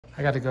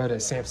I got to go to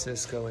San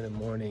Francisco in the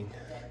morning.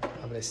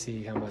 I'm gonna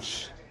see how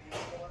much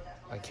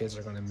my kids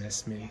are gonna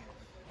miss me.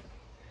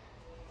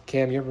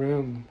 Cam, your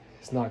room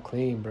is not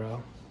clean,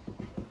 bro.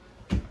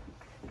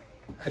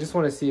 I just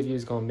want to see if you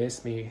was gonna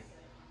miss me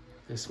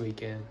this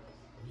weekend.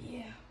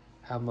 Yeah.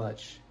 How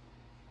much?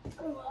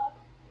 A lot.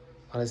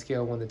 On a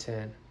scale of 1 to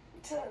 10.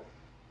 10.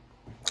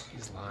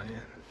 He's lying.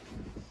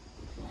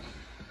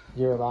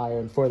 You're a liar,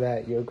 and for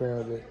that, you're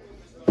grounded.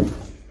 I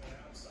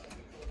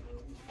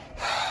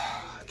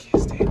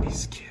can't stand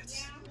these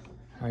kids.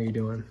 How are you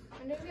doing?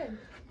 I'm doing good. I'm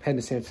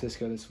heading to San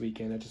Francisco this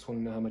weekend. I just want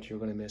to know how much you're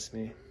going to miss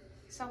me.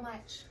 So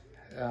much.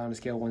 On a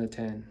scale of 1 to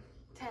 10.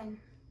 10.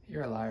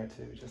 You're a liar,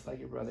 too, just like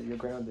your brother. You're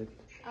grounded.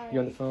 All right.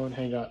 You're on the phone,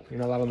 hang up. You're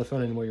not allowed on the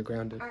phone anymore, you're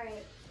grounded. All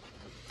right.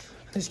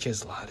 These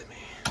kids lie to me.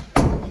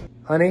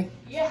 Honey?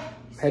 Yeah.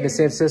 Head to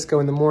San Francisco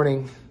in the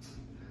morning.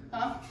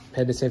 Huh?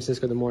 Head to San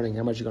Francisco in the morning.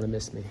 How much you gonna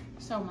miss me?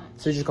 So much.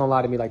 So you're just gonna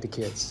lie to me like the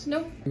kids?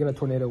 Nope. You got a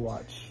tornado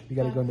watch. You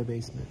gotta go in the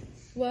basement.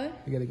 What?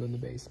 You gotta go in the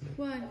basement.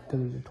 Why? Because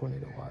there's a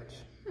tornado watch.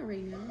 Not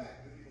right now.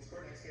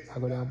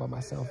 I'll go down by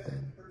myself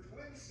then.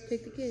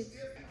 Take the kids.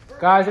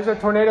 Guys, there's a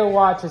tornado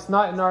watch. It's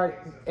not in our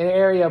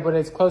area, but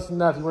it's close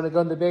enough. You wanna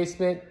go in the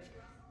basement?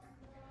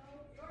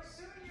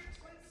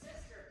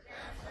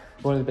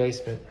 Go in the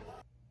basement.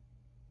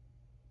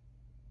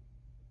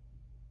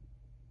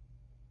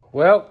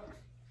 Well,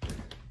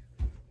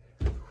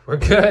 we're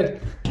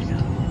good.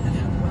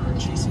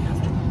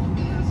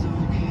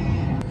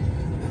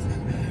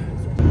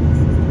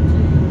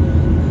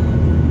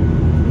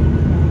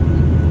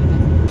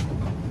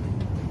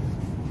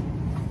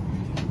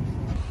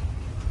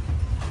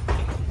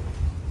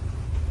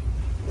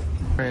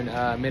 We're in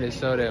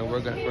Minnesota, and we're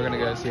gonna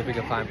go see if we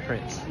can find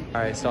Prince.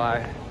 All right, so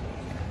I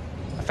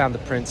found the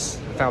Prince.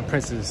 I found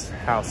Prince's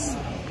house.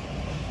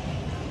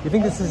 You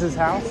think this is his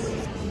house?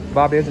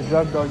 Bobby, it's a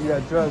drug dog. You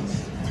got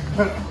drugs.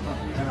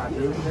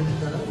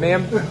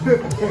 Ma'am,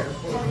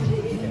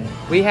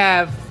 we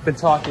have been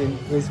talking.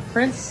 Is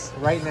Prince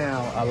right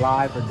now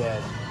alive or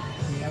dead?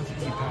 He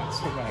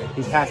passed away.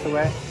 He passed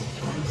away?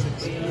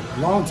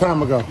 Long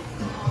time ago.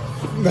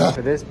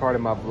 For this part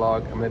of my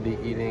vlog, I'm going to be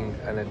eating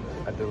a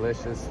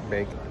delicious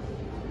bacon.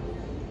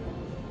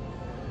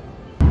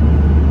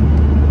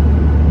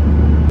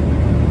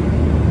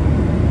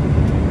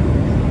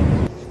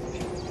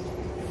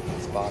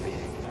 It's Bobby.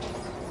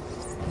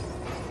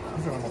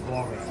 He's on my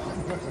blogger.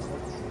 That's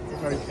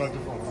how he's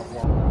on my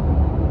blogger.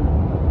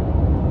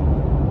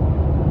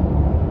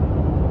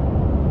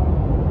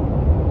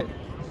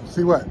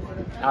 See what?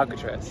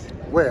 Alcatraz.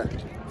 Where?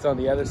 It's on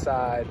the other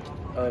side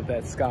of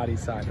that Scotty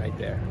sign right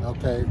there.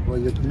 Okay, well,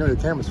 you know your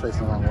camera's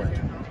facing the wrong way.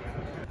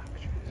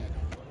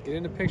 Get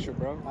in the picture,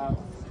 bro. I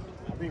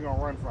think you're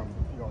gonna run from it.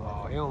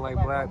 Oh, you don't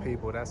like black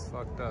people. That's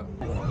fucked up.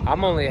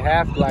 I'm only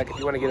half black if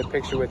you want to get a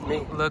picture with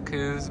me. Look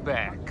who's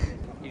back.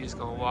 You just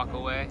gonna walk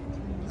away?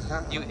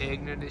 You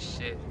ignorant as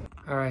shit.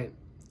 All right,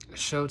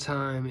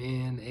 showtime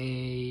in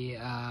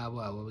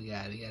what we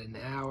got? We got an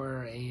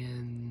hour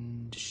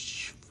and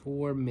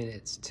 4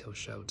 minutes till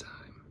showtime.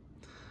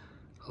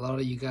 A lot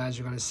of you guys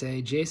are gonna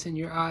say, Jason,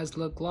 your eyes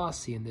look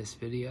glossy in this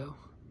video.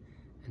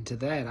 And to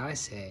that I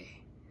say,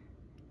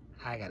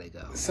 I gotta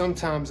go.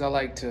 Sometimes I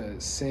like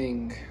to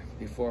sing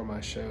before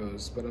my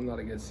shows, but I'm not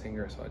a good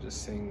singer, so I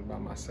just sing by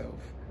myself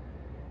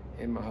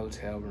in my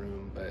hotel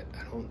room, but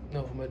I don't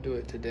know if I'm gonna do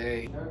it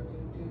today.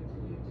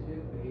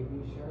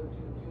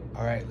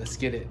 All right, let's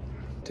get it.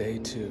 Day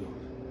 2,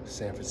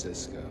 San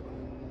Francisco.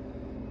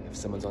 If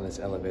someone's on this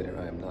elevator,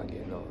 I am not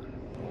getting on.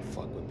 Don't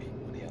fuck with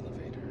people in the elevator.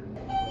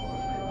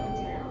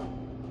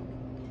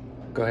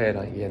 Go ahead,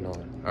 I'm getting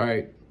on. All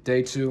right,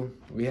 day 2.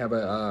 We have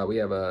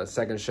a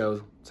second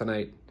show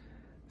tonight,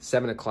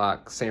 7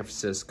 o'clock, San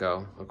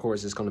Francisco. Of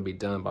course, it's gonna be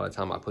done by the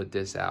time I put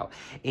this out.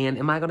 And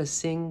am I gonna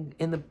sing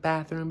in the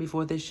bathroom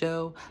before this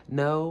show?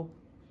 No,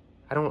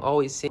 I don't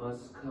always sing.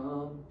 Must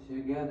come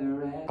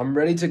together. I'm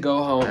ready to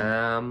go home.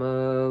 I'm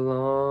a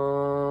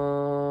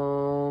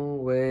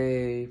long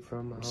way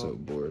from home. I'm so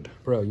bored.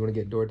 Bro, you wanna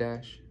get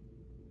DoorDash?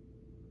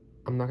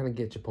 I'm not gonna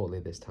get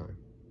Chipotle this time.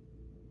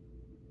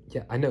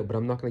 Yeah, I know, but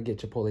I'm not gonna get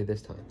Chipotle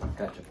this time.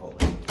 Got Chipotle.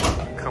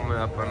 Coming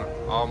up on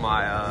all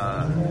my,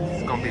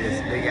 it's gonna be this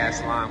big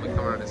ass line. We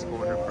coming around this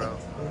corner, bro.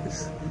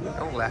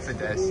 Don't laugh at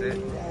that shit.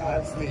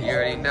 You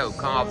already know,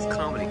 Cobb's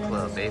Comedy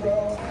Club, baby.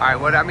 All right,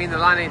 what, I mean, the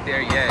line ain't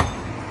there yet.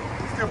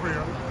 Still pretty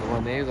early. The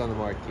one name's on the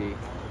marquee.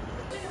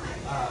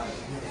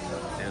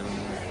 And,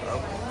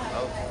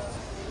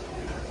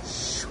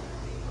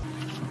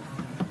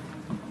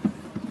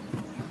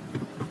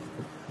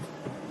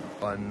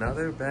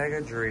 another bag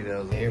of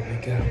Doritos. Here we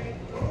go.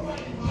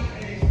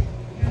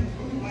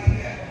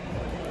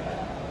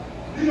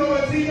 You know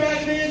what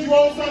T-Bag means? You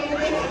own something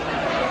with it?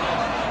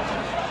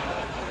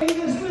 We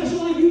got a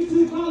special on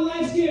YouTube called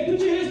Light Skin. Put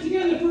your hands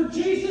together for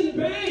Jason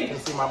Banks.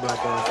 Let's see my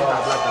black on. See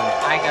my black on.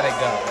 I gotta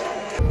go.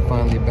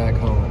 Finally back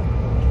home.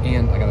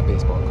 And I got a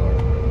baseball card.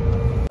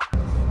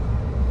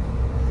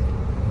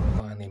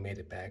 Finally made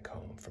it back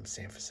home from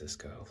San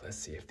Francisco. Let's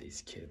see if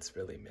these kids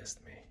really missed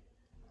me.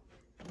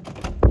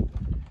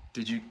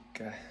 Did you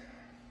guys...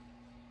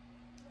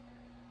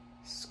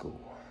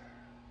 school.